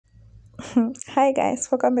Hi guys,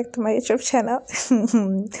 welcome back to my YouTube channel.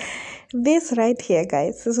 This right here,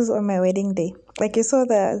 guys, this was on my wedding day. Like you saw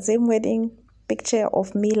the same wedding picture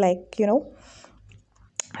of me, like,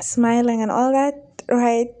 smiling and all that,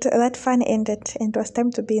 right? That fun ended and it was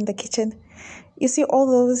time to be in the kitchen. You see all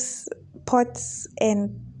those pots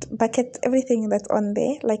and buckets, everything that's on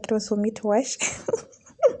there, like it was for me to wash.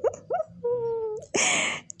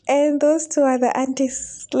 And those two are the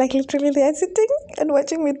aunties, like literally they are sitting and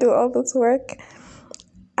watching me do all this work.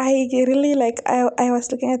 I really I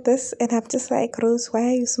was looking at this and I'm just like, Rose, why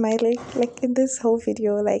are you smiling? Like in this whole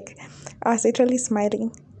video, like I was literally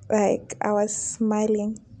smiling. Like I was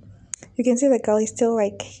smiling. You can see the girl is still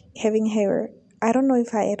like having hair. I don't know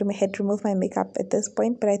if I had removed my makeup at this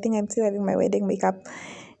point, but I think I'm still having my wedding makeup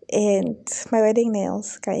and my wedding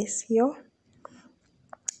nails, guys. Yo.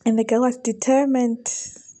 And the girl was determined.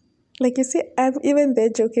 Like you see, I'm even there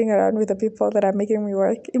joking around with the people that are making me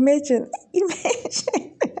work. Imagine.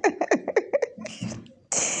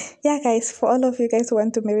 Yeah, guys, for all of you guys who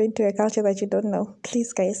want to marry into a culture that you don't know,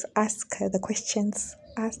 please, guys, ask the questions.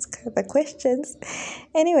 Ask the questions.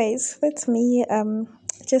 Anyways, that's me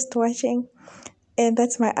just watching. And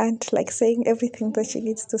that's my aunt, like, saying everything that she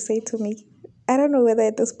needs to say to me. I don't know whether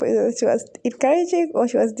at this point she was encouraging or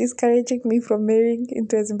she was discouraging me from marrying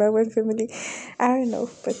into a Zimbabwean family. I don't know,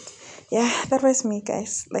 but yeah, that was me,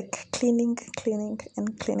 guys. Like, cleaning,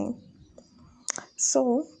 and cleaning.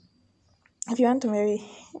 So, if you want to marry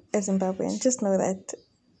a Zimbabwean, just know that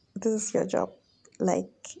this is your job.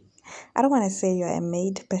 Like, I don't want to say you're a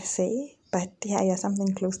maid per se, but yeah, you're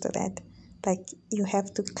something close to that. Like, you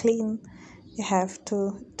have to clean, you have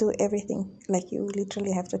to do everything. Like, you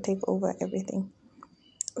literally have to take over everything.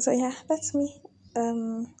 So yeah, that's me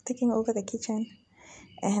taking over the kitchen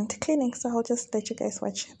and cleaning. So I'll just let you guys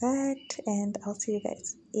watch that and I'll see you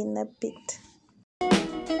guys in a bit.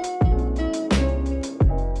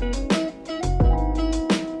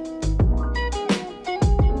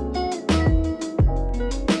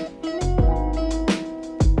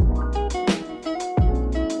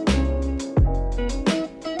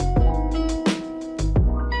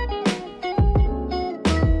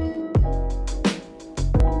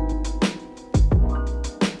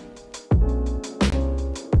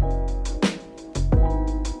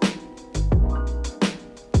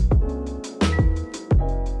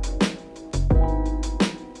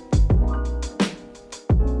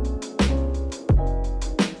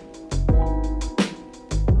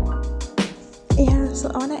 So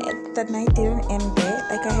I wanna add that night didn't end there.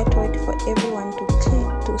 Like I had to wait for everyone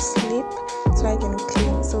to sleep so I can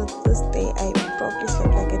clean. So this day I probably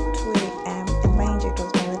slept like at 2 a.m. and mind you, it was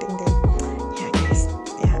my wedding day. Yeah, guys.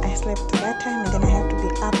 Yeah, I slept that time and then I have to be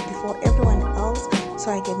up before everyone else so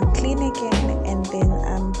I can clean again and then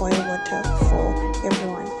boil water for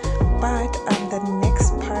everyone. But the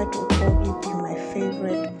next part will probably be my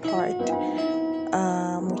favorite part,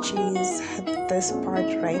 which is this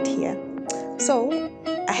part right here. So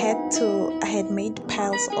I had made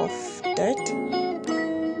piles of dirt.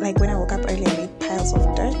 Like when I woke up early, I made piles of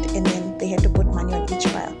dirt and then they had to put money on each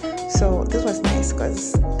pile. So this was nice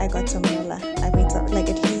because I got some moolah. I made some, like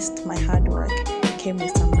at least my hard work came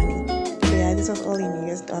with some money. So yeah, this was all in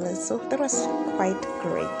US dollars. So that was quite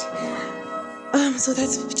great. So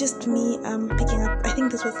that's just me picking up. I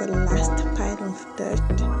think this was the last pile of dirt.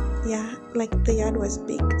 Yeah, like the yard was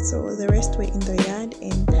big, so the rest were in the yard,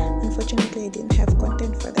 and unfortunately I didn't have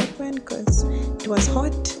content for that one because it was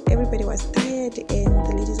hot, everybody was tired, and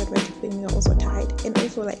the ladies that were helping me were also tired, and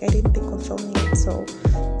also like I didn't think of filming it. So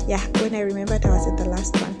yeah, when I remembered, I was at the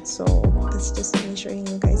last one. So that's just me showing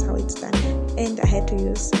you guys how it's done, and I had to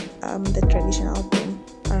use the traditional broom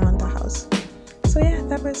around the house. So yeah,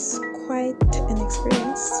 that was quite an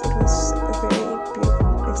experience. It was a very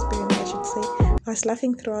beautiful experience, I should say. I was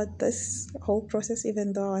laughing throughout this whole process,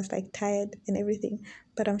 even though I was like tired and everything,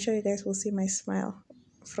 but I'm sure you guys will see my smile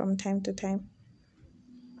from time to time.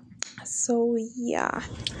 So yeah,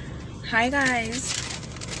 hi guys,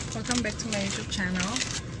 welcome back to my YouTube channel.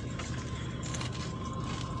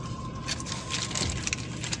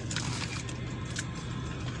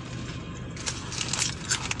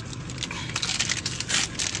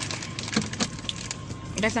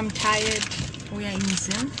 Guys, I'm tired. We are in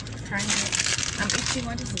Zim. I'm eating,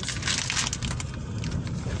 what is this?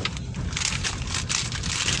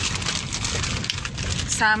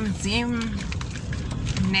 Some Zim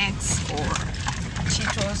nets or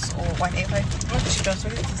Cheetos or whatever. Not Cheetos,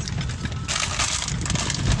 what is this?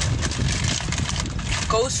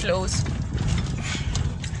 Go slows.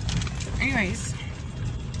 Anyways,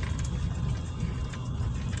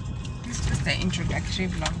 this is just the introductory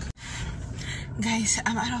vlog. Guys,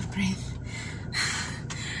 I'm out of breath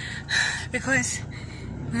because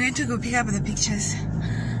we went to go pick up the pictures,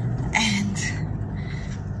 and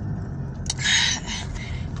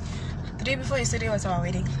the day before yesterday was our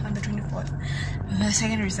wedding on the 24th. The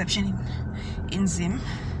second reception in Zim.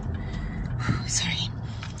 Sorry,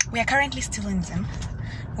 we are currently still in Zim.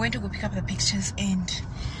 We went to go pick up the pictures, and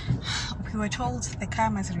we were told the car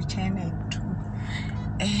must return at 2,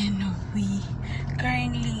 and we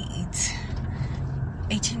currently it's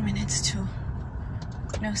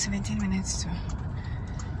 17 minutes to.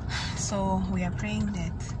 So we are praying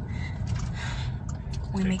that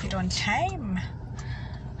we make it on time.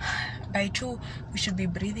 By 2 we should be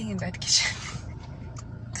breathing in that kitchen.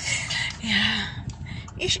 Yeah,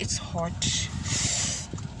 it's hot.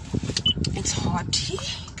 It's hot,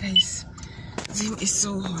 guys. Zim is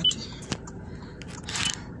so hot.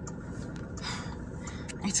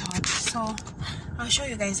 It's hot. So I'll show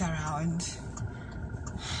you guys around.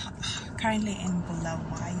 Currently in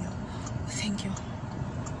Bulawayo. Thank you.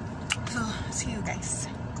 So see you guys.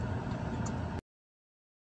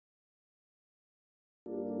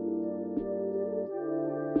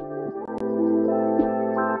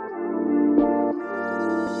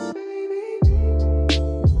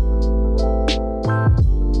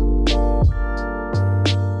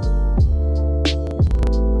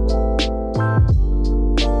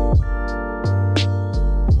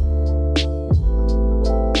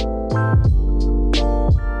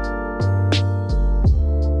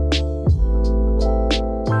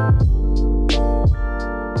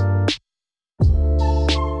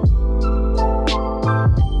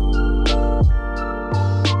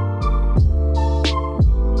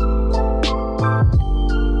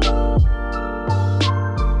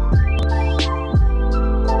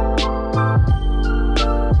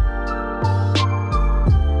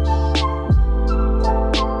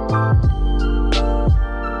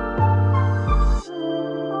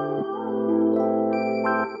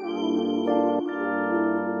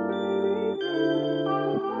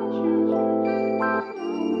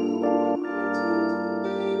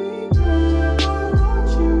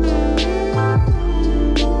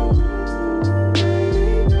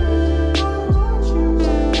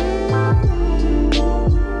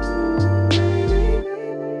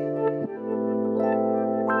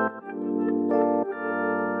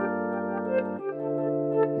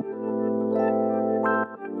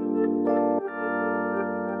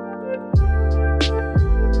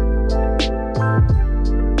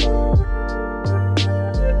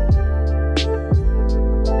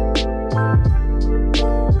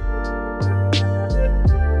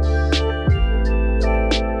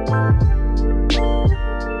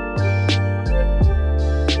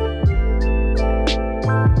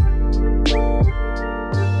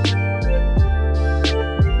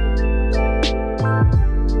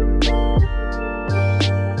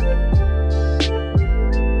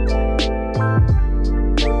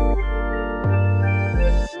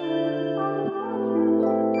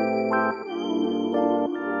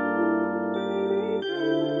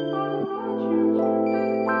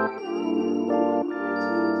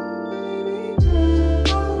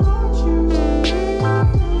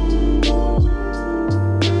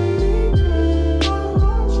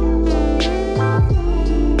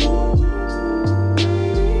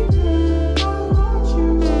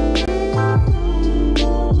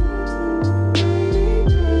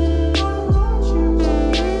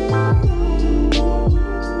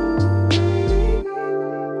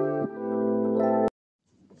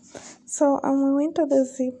 So we went to the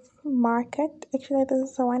Zip market. Actually, this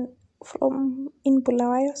is the one from in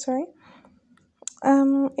Bulawayo, sorry.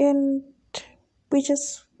 And I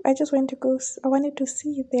just went to go. I wanted to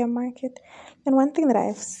see their market, and one thing that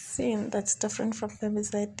I've seen that's different from them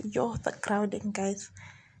is that the crowding, guys.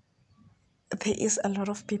 There is a lot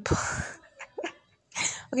of people.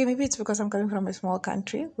 Okay, maybe it's because I'm coming from a small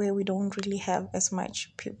country where we don't really have as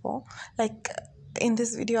much people. Like in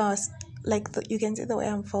this video, I was you can see the way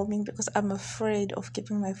I'm filming because I'm afraid of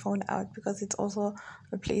keeping my phone out because it's also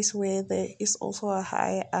a place where there is also a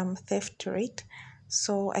high theft rate.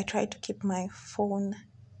 So I try to keep my phone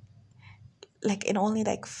and only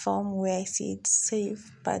film where I see it's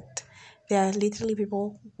safe. But there are literally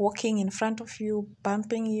people walking in front of you,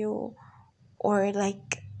 bumping you, or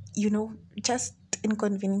just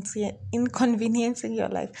inconveniencing your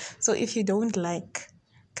life. So if you don't like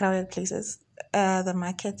crowded places, the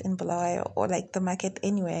market in Bulawayo or the market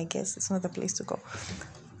anywhere, I guess it's not the place to go.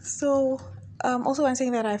 So also one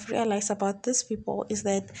thing that I've realized about these people is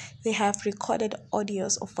that they have recorded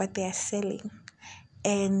audios of what they are selling,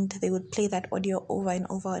 and they would play that audio over and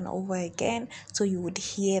over and over again, so you would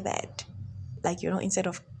hear that like, instead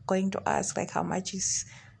of going to ask like how much is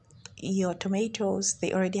your tomatoes,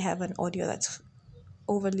 they already have an audio that's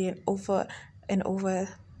overly and over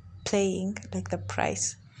playing like the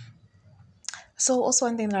price. So also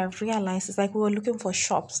one thing that I've realized is like we were looking for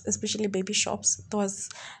shops, especially baby shops. There was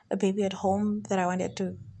a baby at home that I wanted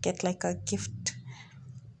to get like a gift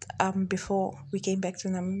before we came back to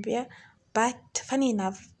Namibia. But funny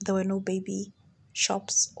enough, there were no baby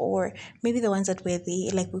shops, or maybe the ones that were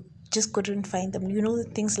there, like we just couldn't find them.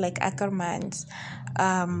 Things like Ackermans,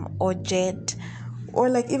 or Jet, or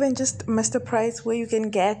like even just Mr. Price where you can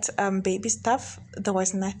get baby stuff. There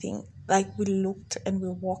was nothing. Like we looked and we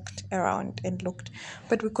walked around and looked,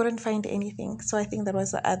 but we couldn't find anything. So I think that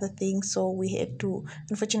was the other thing. So we had to,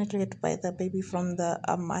 unfortunately, we had to buy the baby from the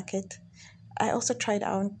market. I also tried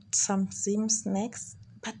out some Zim snacks,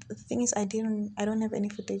 but the thing is, I don't have any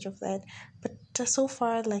footage of that. But so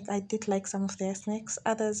far, like I did like some of their snacks.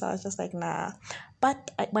 Others I was just like nah.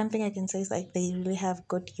 But one thing I can say is like they really have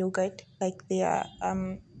good yogurt. Like their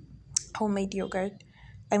homemade yogurt.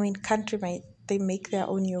 I mean, country made. They make their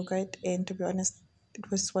own yogurt, and to be honest, it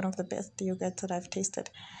was one of the best yogurts that I've tasted.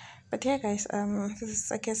 But yeah, guys,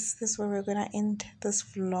 I guess this is where we're gonna end this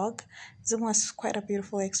vlog. This was quite a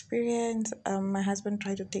beautiful experience. My husband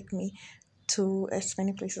tried to take me to as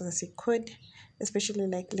many places as he could, especially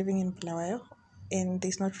like living in Bulawayo, and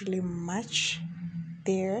there's not really much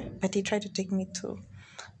there, but he tried to take me to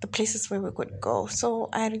the places where we could go. So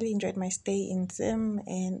I really enjoyed my stay in Zim,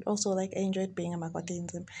 and also like I enjoyed being a Makoti in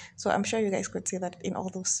Zim. So I'm sure you guys could see that in all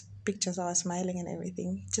those pictures I was smiling and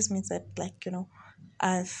everything. It just means that like,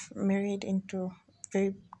 I've married into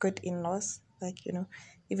very good in-laws. Like,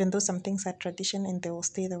 even though some things are tradition and they will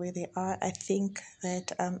stay the way they are, I think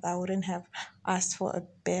that I wouldn't have asked for a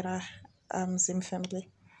better Zim family.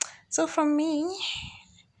 So from me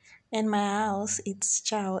and my house, it's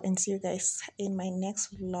ciao, and see you guys in my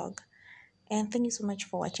next vlog. And thank you so much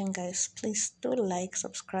for watching, guys. Please do like,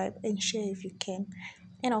 subscribe, and share if you can.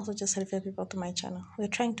 And also just refer people to my channel. We're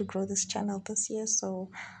trying to grow this channel this year,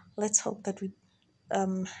 so let's hope that we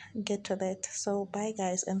get to that. So bye,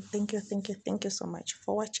 guys, and thank you so much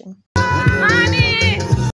for watching.